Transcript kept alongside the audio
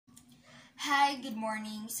Hi, good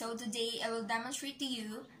morning. So today I will demonstrate to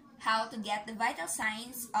you how to get the vital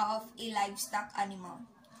signs of a livestock animal.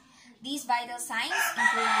 These vital signs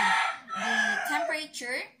include the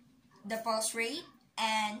temperature, the pulse rate,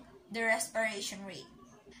 and the respiration rate.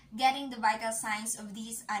 Getting the vital signs of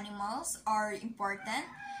these animals are important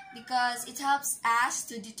because it helps us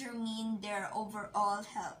to determine their overall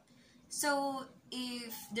health. So,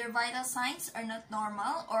 if their vital signs are not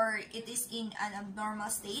normal or it is in an abnormal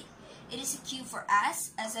state, it is a cue for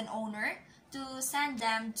us as an owner to send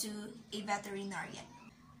them to a veterinarian.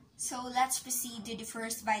 So, let's proceed to the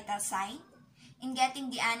first vital sign. In getting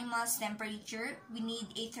the animal's temperature, we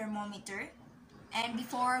need a thermometer. And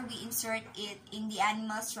before we insert it in the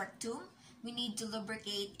animal's rectum, we need to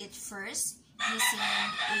lubricate it first using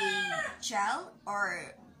a gel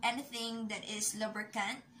or anything that is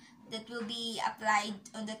lubricant that will be applied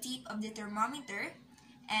on the tip of the thermometer,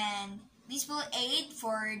 and this will aid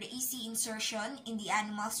for the easy insertion in the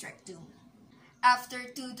animal's rectum. After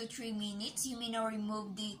 2 to 3 minutes, you may now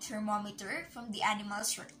remove the thermometer from the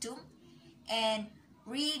animal's rectum and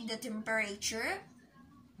read the temperature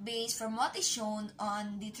based from what is shown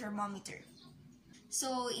on the thermometer.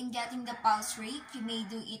 So in getting the pulse rate, you may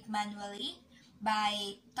do it manually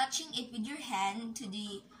by touching it with your hand to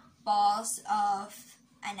the pulse of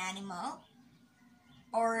an animal,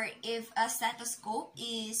 or if a stethoscope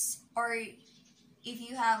if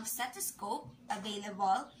you have stethoscope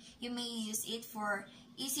available, you may use it for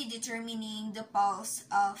easy determining the pulse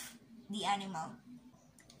of the animal.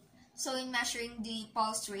 So in measuring the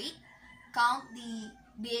pulse rate, count the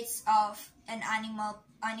beats of an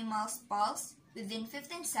animal's pulse within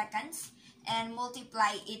 15 seconds and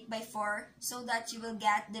multiply it by 4 so that you will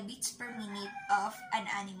get the beats per minute of an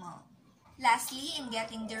animal. Lastly, in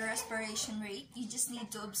getting their respiration rate, you just need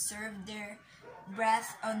to observe their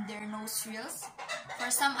breath on their nostrils. For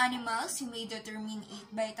some animals, you may determine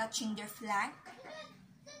it by touching their flank.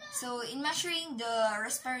 So in measuring the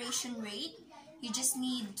respiration rate, you just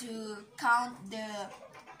need to count the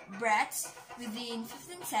breaths within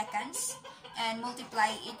 15 seconds and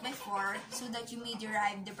multiply it by 4 so that you may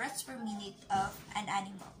derive the breaths per minute of an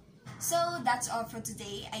animal. So that's all for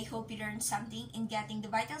today. I hope you learned something in getting the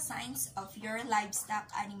vital signs of your livestock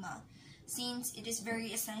animal, since it is very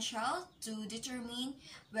essential to determine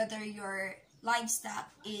whether your livestock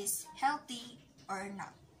is healthy or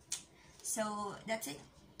not. So that's it.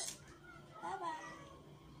 Bye-bye.